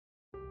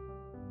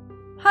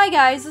Hi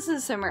guys, this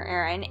is Summer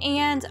Erin,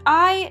 and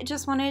I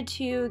just wanted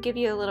to give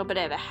you a little bit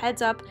of a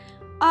heads up.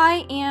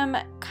 I am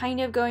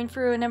kind of going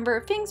through a number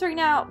of things right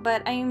now,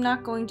 but I am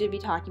not going to be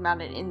talking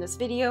about it in this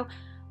video.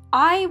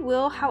 I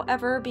will,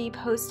 however, be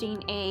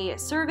posting a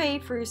survey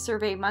through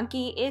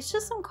SurveyMonkey. It's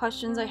just some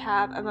questions I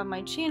have about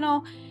my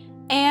channel,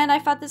 and I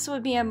thought this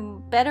would be a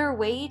better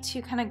way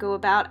to kind of go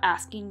about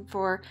asking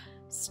for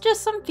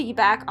just some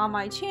feedback on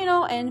my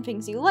channel and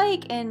things you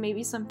like, and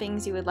maybe some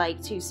things you would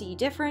like to see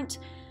different.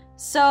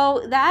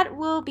 So that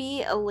will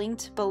be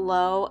linked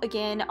below.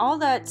 Again, all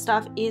that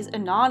stuff is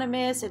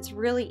anonymous. It's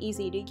really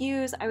easy to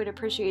use. I would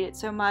appreciate it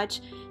so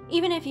much.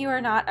 Even if you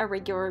are not a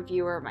regular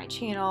viewer of my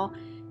channel,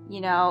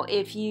 you know,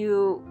 if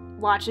you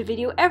watch a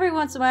video every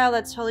once in a while,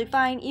 that's totally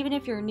fine. Even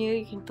if you're new,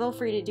 you can feel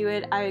free to do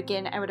it.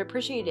 I would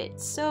appreciate it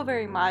so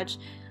very much.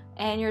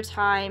 And your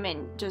time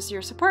and just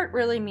your support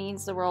really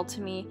means the world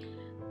to me.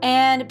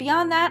 And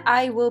beyond that,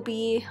 I will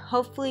be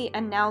hopefully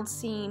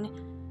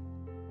announcing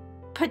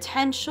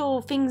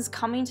potential things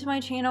coming to my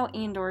channel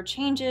and or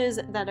changes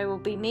that I will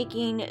be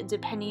making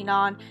depending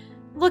on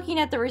looking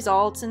at the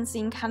results and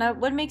seeing kind of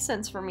what makes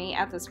sense for me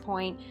at this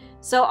point.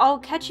 So I'll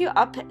catch you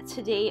up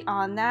to date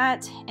on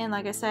that, and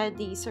like I said,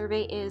 the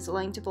survey is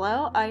linked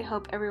below. I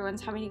hope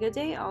everyone's having a good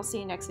day. I'll see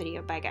you next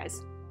video. Bye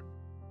guys.